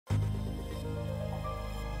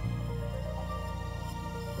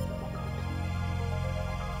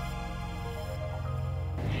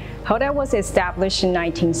HODA was established in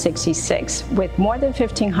 1966 with more than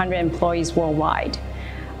 1,500 employees worldwide.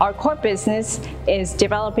 Our core business is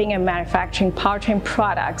developing and manufacturing powertrain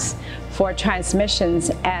products for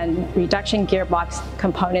transmissions and reduction gearbox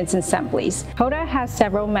components and assemblies. HODA has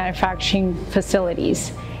several manufacturing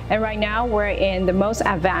facilities, and right now we're in the most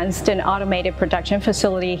advanced and automated production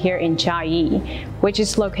facility here in Chiayi, which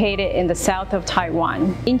is located in the south of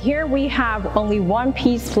Taiwan. In here we have only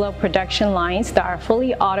one-piece flow production lines that are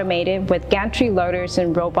fully automated with gantry loaders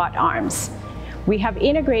and robot arms. We have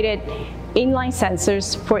integrated inline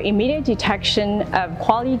sensors for immediate detection of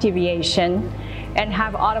quality deviation and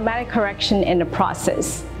have automatic correction in the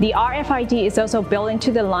process. The RFID is also built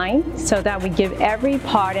into the line so that we give every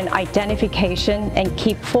part an identification and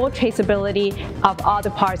keep full traceability of all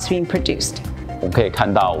the parts being produced. 我们可以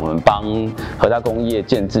看到，我们帮和大工业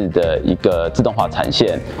建制的一个自动化产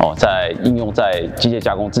线在应用在机械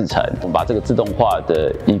加工制程。我们把这个自动化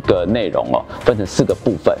的一个内容分成4个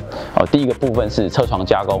部分。第一个部分是车床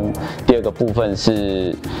加工，第2个部分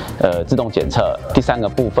是自动检测，第3个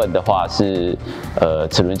部分的话是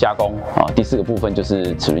齿轮加工第4个部分就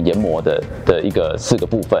是齿轮研磨的一个4个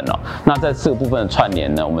部分那在4个部分的串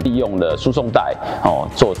联呢，我们利用了输送带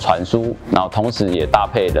做传输，然后同时也搭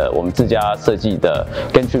配了我们自家设计的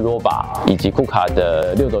gantry robot 以及 KUKA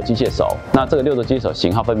的6轴机械手。那这个6轴机械手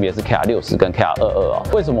型号分别是 KR60 跟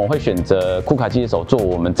KR22为什么我会选择 KUKA 机械手做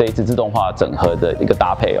我们这一次自动化整合的一个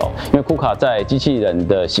搭配因为 KUKA 在机器人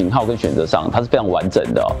的型号跟选择上，它是非常完整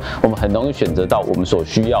的我们很容易选择到我们所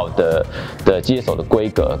需要的机械手的规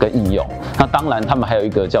格跟应用。那当然，他们还有一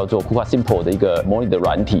个叫做 KUKA Simple 的一个模拟的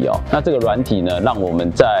软体那这个软体呢，让我们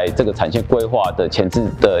在这个产线规划的前置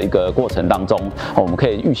的一个过程当中，我们可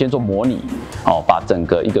以预先做模拟把整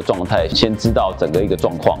个一个状态先知道整个一个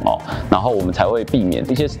状况然后我们才会避免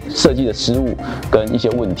一些设计的失误跟一些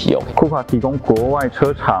问题KUKA 提供国外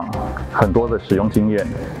车厂很多的使用经验，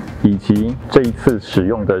以及这一次使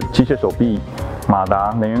用的机械手臂、马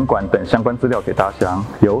达、能源管等相关资料给达详，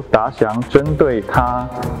由达详针对他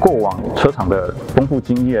过往车厂的丰富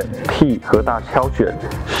经验，替和大挑选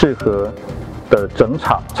适合的整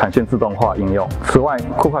场产线自动化应用。此外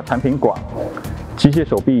，KUKA 产品广，机械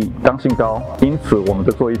手臂刚性高，因此我们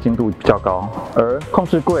的作业精度比较高。而控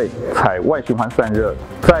制柜采外循环散热，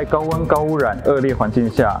在高温、高污染、恶劣环境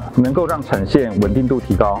下，能够让产线稳定度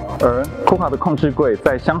提高。而 KUKA 的控制柜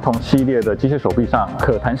在相同系列的机械手臂上，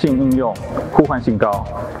可弹性应用，互换性高，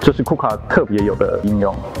这是 KUKA 特别有的应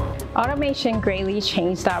用。Automation greatly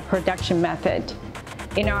changed our production method.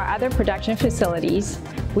 In our other production facilities,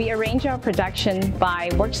 we arrange our production by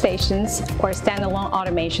workstations or standalone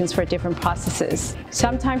automations for different processes.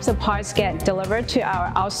 Sometimes the parts get delivered to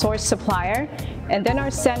our outsourced supplier and then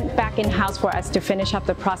are sent back in-house for us to finish up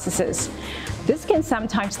the processes. This can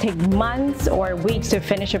sometimes take months or weeks to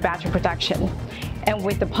finish a batch of production. And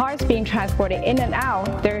with the parts being transported in and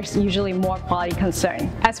out, there's usually more quality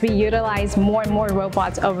concern. As we utilize more and more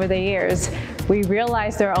robots over the years, we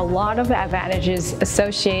realize there are a lot of advantages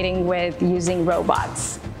associating with using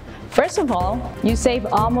robots. First of all, you save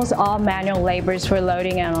almost all manual labors for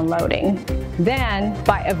loading and unloading. Then,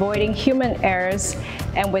 by avoiding human errors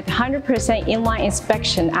and with 100% inline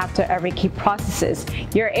inspection after every key processes,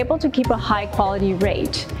 you're able to keep a high quality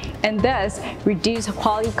rate and thus reduce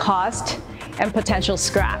quality cost and potential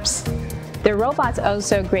scraps. The robots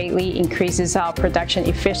also greatly increases our production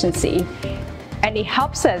efficiency, and it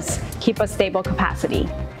helps us keep a stable capacity.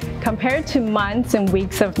 Compared to months and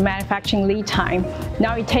weeks of manufacturing lead time,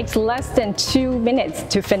 now it takes less than 2 minutes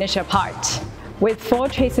to finish a part. With full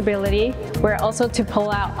traceability, we're also to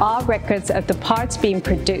pull out all records of the parts being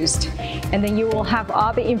produced, and then you will have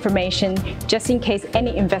all the information just in case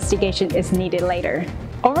any investigation is needed later.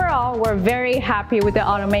 Overall, we're very happy with the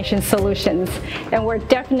automation solutions, and we're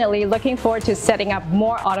definitely looking forward to setting up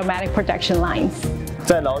more automatic production lines.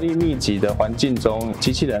 在劳力密集的环境中，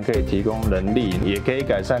机器人可以提供人力，也可以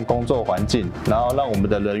改善工作环境，然后让我们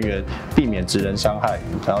的人员避免职人伤害，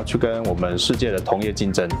然后去跟我们世界的同业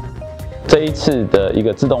竞争。这一次的一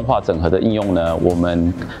个自动化整合的应用呢，我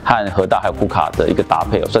们和和大还有 KUKA 的一个搭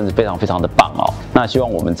配算是非常的棒那希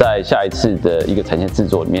望我们在下一次的一个产线制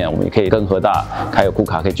作里面，我们也可以跟和大还有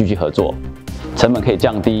KUKA 可以继续合作。成本可以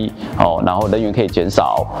降低然后人员可以减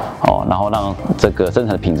少然后让这个生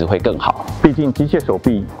产的品质会更好。毕竟机械手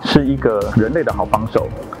臂是一个人类的好帮手，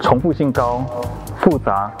重复性高、复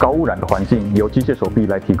杂、高污染的环境由机械手臂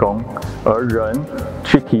来提供，而人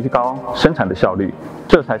去提高生产的效率，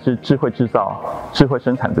这才是智慧制造、智慧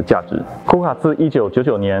生产的价值。KUKA 自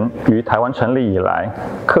1999年于台湾成立以来，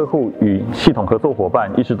客户与系统合作伙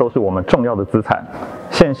伴一直都是我们重要的资产。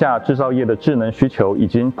线下制造业的智能需求已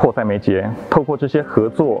经迫在眉睫，透过这些合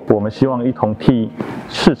作，我们希望一同替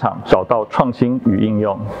市场找到创新与应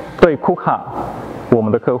用。对 KUKA、我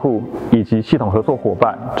们的客户以及系统合作伙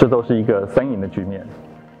伴，这都是一个三赢的局面。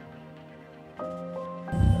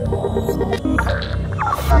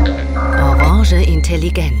Orange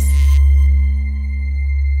Intelligenz